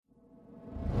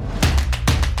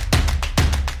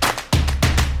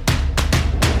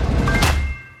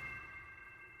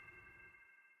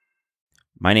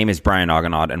My name is Brian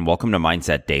Aganad, and welcome to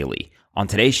Mindset Daily. On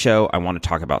today's show, I want to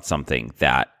talk about something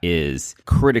that is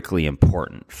critically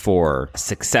important for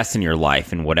success in your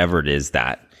life and whatever it is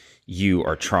that you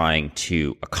are trying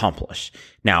to accomplish.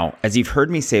 Now, as you've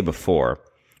heard me say before,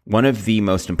 one of the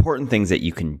most important things that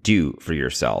you can do for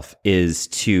yourself is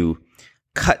to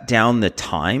cut down the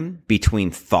time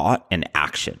between thought and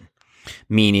action,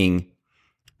 meaning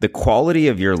the quality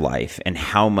of your life and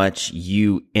how much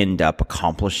you end up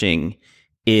accomplishing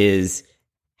is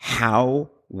how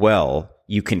well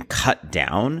you can cut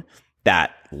down that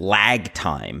lag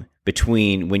time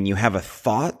between when you have a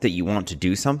thought that you want to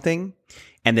do something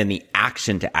and then the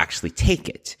action to actually take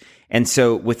it. And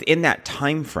so within that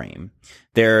time frame,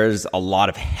 there's a lot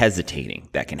of hesitating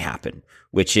that can happen,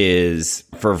 which is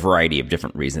for a variety of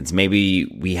different reasons. Maybe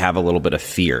we have a little bit of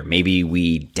fear. Maybe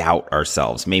we doubt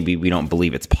ourselves. Maybe we don't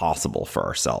believe it's possible for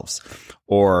ourselves.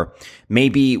 Or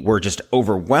maybe we're just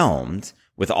overwhelmed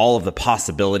with all of the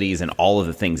possibilities and all of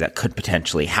the things that could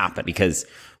potentially happen. Because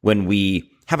when we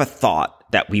have a thought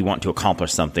that we want to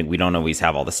accomplish something, we don't always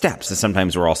have all the steps. So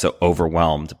sometimes we're also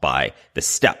overwhelmed by the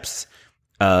steps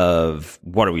of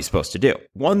what are we supposed to do.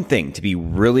 One thing to be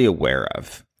really aware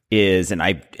of is, and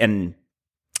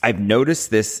I've noticed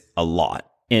this a lot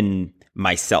in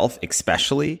myself,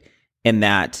 especially, in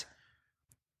that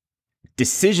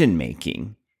decision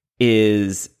making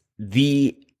is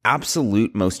the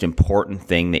absolute most important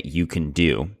thing that you can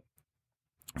do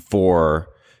to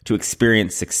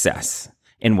experience success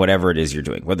in whatever it is you're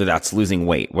doing, whether that's losing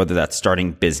weight, whether that's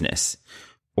starting business,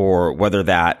 or whether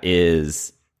that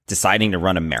is deciding to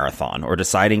run a marathon or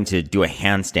deciding to do a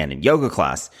handstand in yoga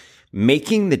class.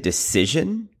 Making the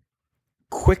decision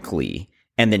quickly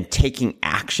and then taking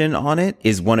action on it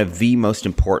is one of the most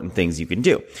important things you can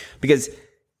do. Because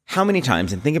how many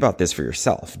times, and think about this for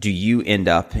yourself, do you end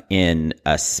up in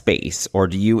a space or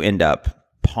do you end up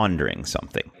pondering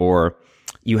something, or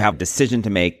you have a decision to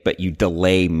make, but you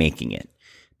delay making it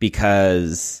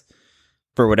because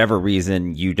for whatever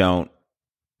reason, you don't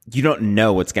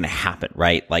know what's going to happen,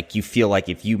 right? Like you feel like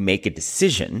if you make a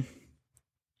decision,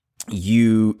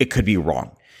 it could be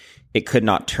wrong. It could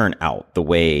not turn out the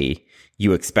way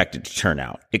you expect it to turn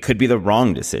out. It could be the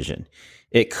wrong decision.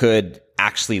 It could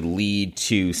actually lead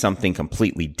to something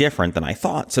completely different than I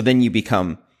thought. So then you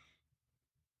become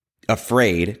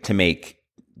afraid to make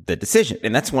the decision.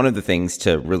 And that's one of the things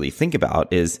to really think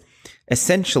about is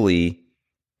essentially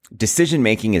decision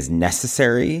making is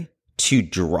necessary to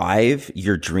drive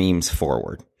your dreams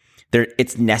forward.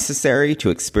 It's necessary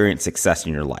to experience success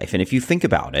in your life. And if you think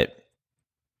about it,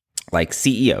 like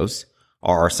CEOs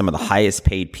are some of the highest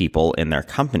paid people in their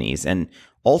companies. And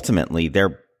ultimately,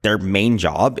 their main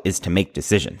job is to make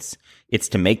decisions. It's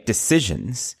to make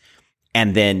decisions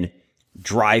and then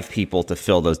drive people to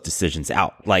fill those decisions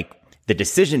out. Like the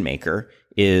decision maker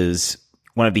is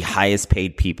one of the highest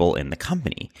paid people in the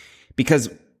company, because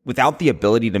without the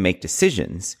ability to make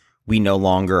decisions, we no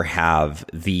longer have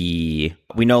the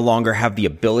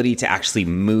ability to actually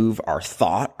move our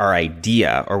thought, our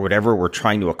idea, or whatever we're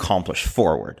trying to accomplish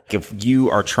forward. If you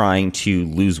are trying to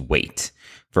lose weight,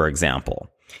 for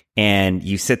example, and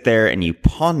you sit there and you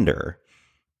ponder,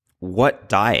 what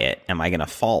diet am I going to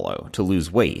follow to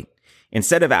lose weight?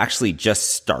 Instead of actually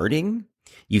just starting,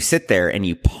 you sit there and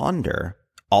you ponder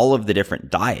all of the different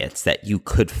diets that you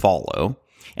could follow.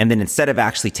 And then instead of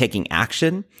actually taking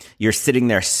action, you're sitting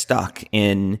there stuck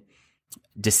in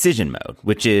decision mode,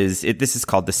 this is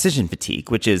called decision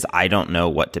fatigue, which is, I don't know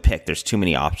what to pick. There's too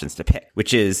many options to pick,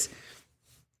 which is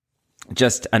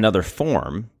just another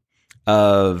form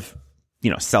of,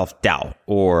 self-doubt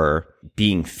or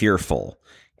being fearful.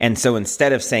 And so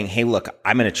instead of saying, hey, look,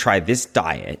 I'm going to try this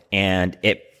diet and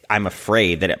I'm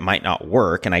afraid that it might not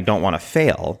work and I don't want to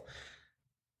fail,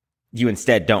 you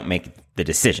instead don't make the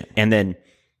decision. And then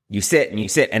you sit,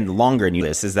 and the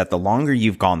longer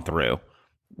you've gone through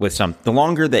the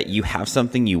longer that you have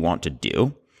something you want to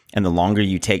do, and the longer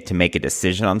you take to make a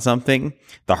decision on something,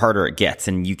 the harder it gets.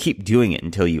 And you keep doing it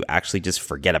until you actually just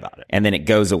forget about it. And then it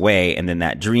goes away. And then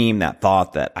that dream, that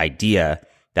thought, that idea,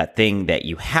 that thing that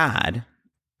you had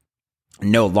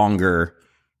no longer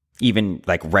even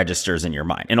like registers in your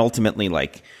mind. And ultimately,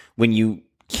 like when you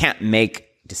can't make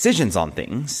decisions on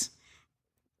things,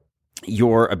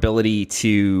 your ability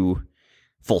to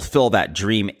fulfill that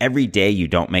dream every day you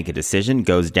don't make a decision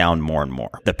goes down more and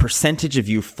more. The percentage of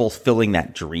you fulfilling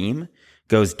that dream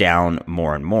goes down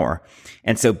more and more.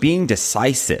 And so being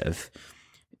decisive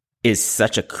is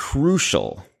such a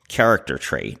crucial character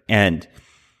trait. And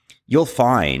you'll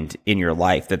find in your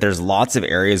life that there's lots of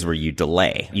areas where you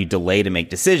delay. You delay to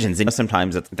make decisions. And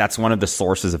sometimes that's one of the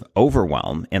sources of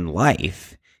overwhelm in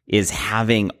life, is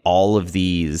having all of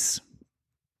these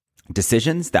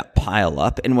decisions that pile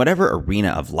up in whatever arena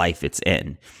of life it's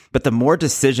in. But the more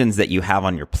decisions that you have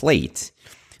on your plate,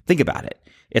 think about it.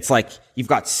 It's like you've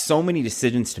got so many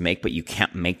decisions to make, but you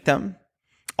can't make them.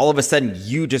 All of a sudden,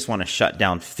 you just want to shut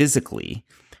down physically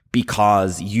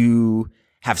because you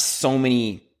have so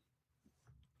many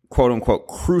quote unquote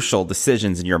crucial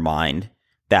decisions in your mind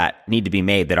that need to be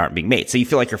made that aren't being made. So you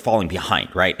feel like you're falling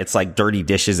behind, right? It's like dirty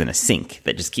dishes in a sink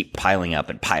that just keep piling up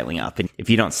and piling up. And if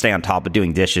you don't stay on top of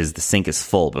doing dishes, the sink is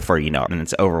full before you know it. And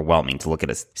it's overwhelming to look at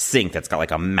a sink that's got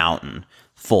like a mountain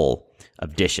full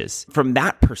of dishes. From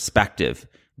that perspective,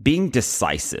 being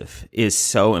decisive is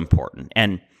so important.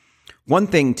 And one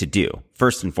thing to do,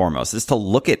 first and foremost, is to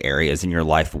look at areas in your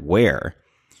life where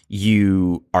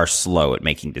you are slow at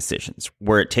making decisions,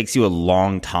 where it takes you a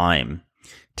long time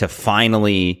to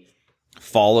finally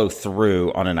follow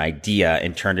through on an idea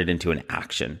and turn it into an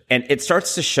action. And it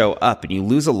starts to show up and you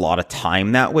lose a lot of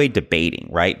time that way debating,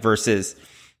 right? Versus,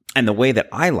 and the way that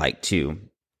I like to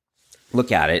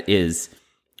look at it is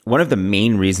one of the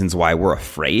main reasons why we're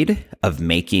afraid of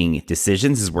making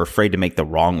decisions is we're afraid to make the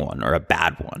wrong one or a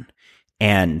bad one.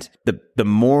 And the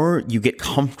more you get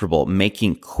comfortable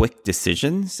making quick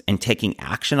decisions and taking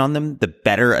action on them, the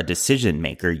better a decision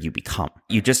maker you become.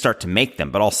 You just start to make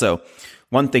them. But also,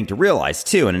 one thing to realize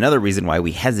too, and another reason why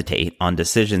we hesitate on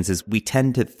decisions is we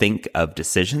tend to think of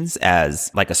decisions as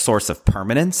like a source of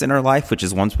permanence in our life, which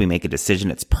is once we make a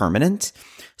decision, it's permanent.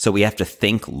 So we have to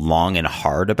think long and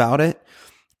hard about it.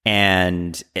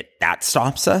 And that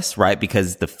stops us, right?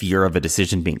 Because the fear of a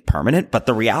decision being permanent. But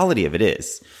the reality of it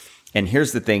is, and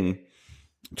here's the thing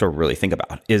to really think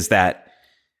about, is that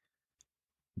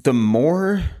the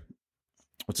more,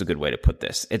 what's a good way to put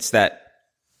this? It's that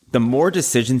the more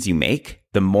decisions you make,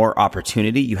 the more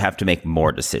opportunity you have to make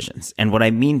more decisions. And what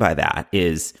I mean by that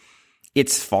is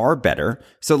it's far better.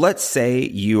 So let's say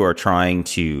you are trying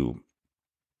to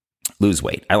lose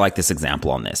weight. I like this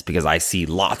example on this because I see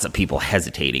lots of people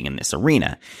hesitating in this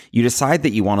arena. You decide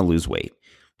that you want to lose weight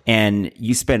and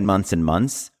you spend months and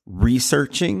months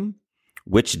researching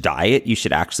which diet you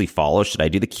should actually follow. Should I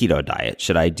do the keto diet?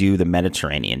 Should I do the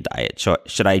Mediterranean diet?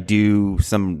 Should I do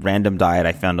some random diet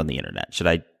I found on the internet? Should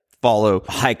I follow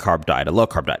a high carb diet, a low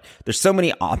carb diet? There's so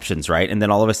many options, right? And then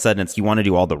all of a sudden you want to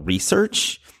do all the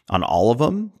research on all of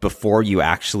them before you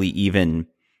actually even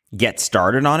get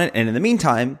started on it. And in the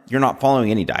meantime, you're not following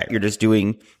any diet. You're just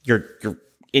doing, you're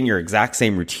in your exact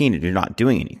same routine and you're not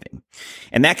doing anything.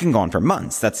 And that can go on for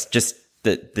months. That's just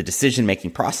the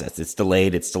decision-making process. It's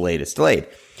delayed.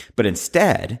 But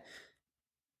instead,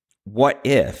 what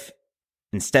if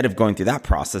instead of going through that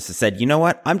process, I said, you know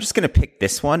what? I'm just going to pick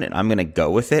this one and I'm going to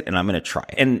go with it and I'm going to try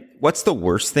it. And what's the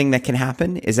worst thing that can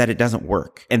happen is that it doesn't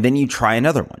work. And then you try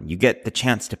another one. You get the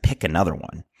chance to pick another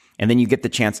one. And then you get the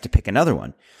chance to pick another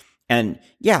one. And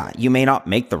yeah, you may not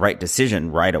make the right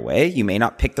decision right away. You may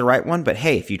not pick the right one, but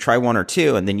hey, if you try one or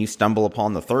two and then you stumble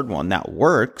upon the third one that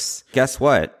works, guess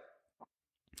what?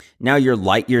 Now you're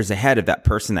light years ahead of that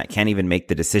person that can't even make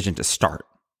the decision to start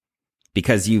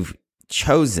because you've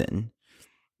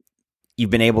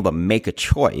been able to make a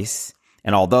choice.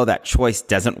 And although that choice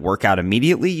doesn't work out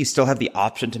immediately, you still have the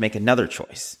option to make another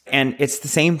choice. And it's the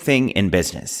same thing in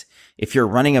business. If you're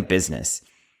running a business,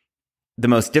 the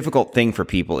most difficult thing for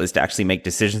people is to actually make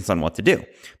decisions on what to do.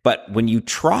 But when you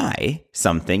try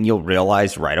something, you'll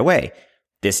realize right away,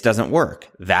 this doesn't work.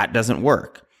 That doesn't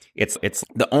work. It's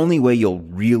the only way you'll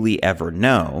really ever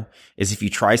know is if you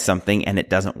try something and it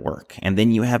doesn't work. And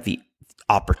then you have the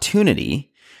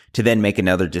opportunity to then make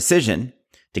another decision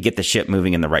to get the ship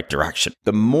moving in the right direction.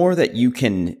 The more that you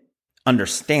can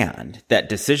understand that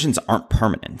decisions aren't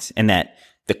permanent and that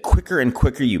the quicker and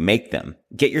quicker you make them,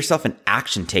 get yourself in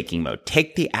action-taking mode.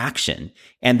 Take the action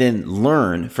and then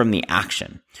learn from the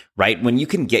action, right? When you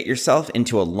can get yourself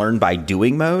into a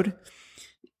learn-by-doing mode,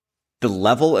 the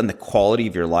level and the quality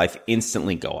of your life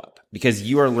instantly go up because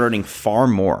you are learning far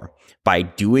more by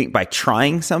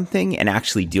trying something and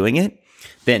actually doing it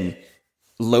than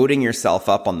loading yourself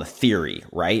up on the theory,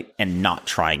 right? And not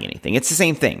trying anything. It's the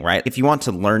same thing, right? If you want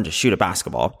to learn to shoot a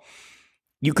basketball,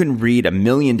 you can read 1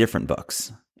 million different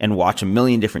books and watch 1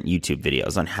 million different YouTube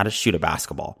videos on how to shoot a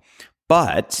basketball.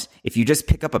 But if you just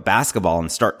pick up a basketball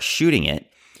and start shooting it,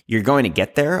 you're going to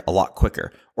get there a lot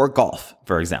quicker. Or golf,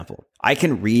 for example. I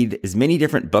can read as many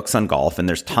different books on golf, and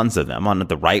there's tons of them on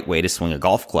the right way to swing a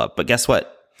golf club. But guess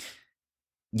what?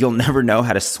 You'll never know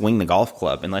how to swing the golf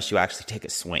club unless you actually take a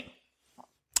swing.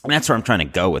 And that's where I'm trying to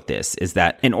go with this, is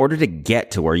that in order to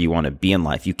get to where you want to be in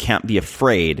life, you can't be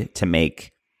afraid to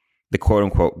make the quote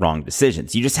unquote wrong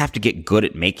decisions. You just have to get good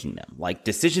at making them. Like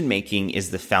decision making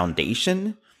is the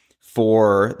foundation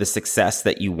for the success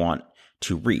that you want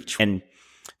to reach. And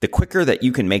the quicker that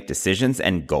you can make decisions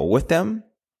and go with them,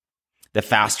 the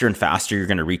faster and faster you're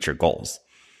going to reach your goals.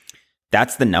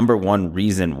 That's the number one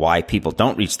reason why people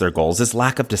don't reach their goals is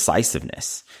lack of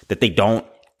decisiveness, that they don't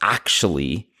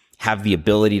actually have the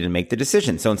ability to make the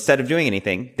decision. So instead of doing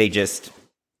anything, they just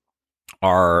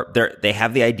they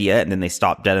have the idea and then they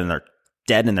stop dead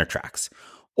in their tracks.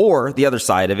 Or the other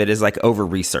side of it is like over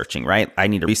researching, right? I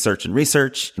need to research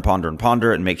and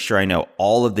ponder and make sure I know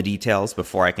all of the details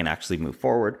before I can actually move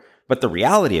forward. But the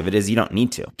reality of it is you don't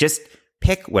need to. Just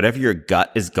pick whatever your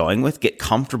gut is going with, get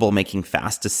comfortable making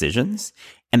fast decisions.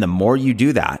 And the more you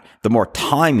do that, the more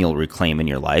time you'll reclaim in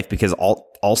your life, because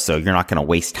also you're not going to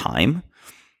waste time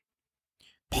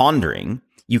pondering.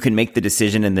 You can make the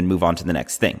decision and then move on to the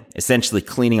next thing, essentially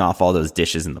cleaning off all those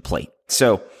dishes in the plate.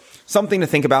 So something to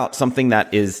think about, something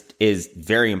that is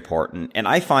very important. And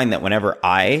I find that when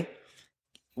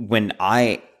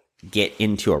I get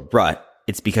into a rut,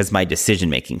 it's because my decision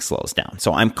making slows down.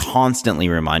 So I'm constantly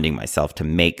reminding myself to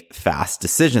make fast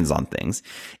decisions on things.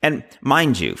 And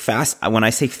mind you, when I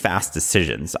say fast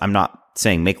decisions, I'm not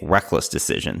saying make reckless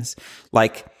decisions.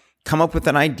 Like, come up with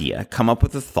an idea, come up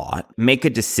with a thought, make a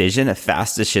decision, a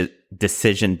fast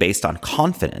decision based on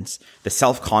confidence, the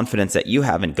self-confidence that you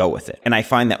have, and go with it. And I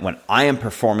find that when I am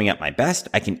performing at my best,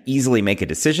 I can easily make a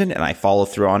decision and I follow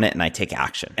through on it and I take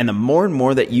action. And the more and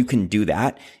more that you can do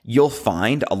that, you'll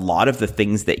find a lot of the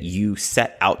things that you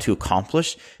set out to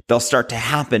accomplish, they'll start to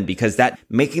happen, because that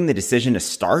making the decision to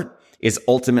start is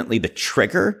ultimately the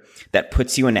trigger that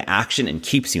puts you into action and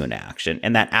keeps you into action.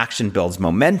 And that action builds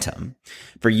momentum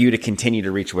for you to continue to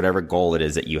reach whatever goal it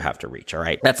is that you have to reach. All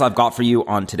right. That's all I've got for you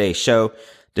on today's show.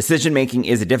 Decision making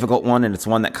is a difficult one, and it's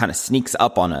one that kind of sneaks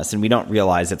up on us, and we don't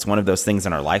realize it's one of those things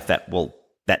in our life that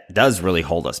does really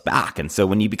hold us back. And so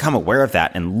when you become aware of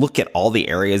that and look at all the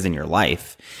areas in your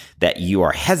life that you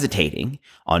are hesitating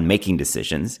on making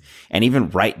decisions, and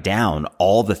even write down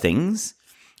all the things,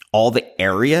 all the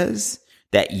areas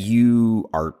that you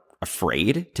are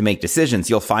afraid to make decisions,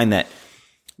 you'll find that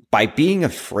by being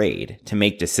afraid to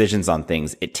make decisions on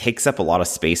things, it takes up a lot of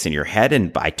space in your head.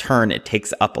 And by turn, it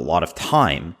takes up a lot of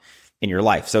time in your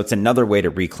life. So it's another way to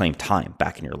reclaim time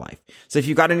back in your life. So if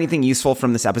you got anything useful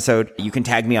from this episode, you can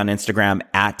tag me on Instagram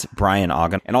at Brian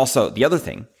Ogden. And also the other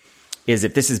thing is,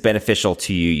 if this is beneficial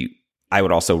to you, I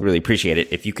would also really appreciate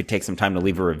it if you could take some time to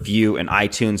leave a review in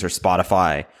iTunes or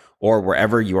Spotify or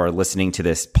wherever you are listening to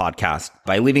this podcast.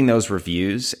 By leaving those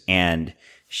reviews and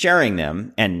sharing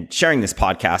them and sharing this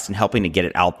podcast and helping to get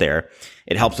it out there,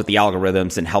 it helps with the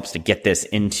algorithms and helps to get this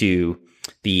into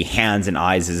the hands and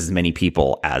eyes of as many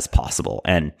people as possible.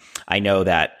 And I know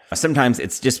that sometimes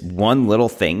it's just one little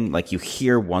thing, like you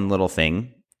hear one little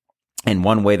thing in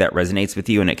one way that resonates with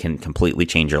you, and it can completely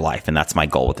change your life. And that's my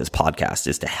goal with this podcast,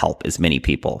 is to help as many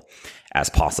people as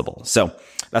possible. So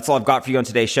that's all I've got for you on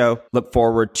today's show. Look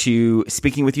forward to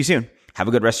speaking with you soon. Have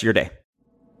a good rest of your day.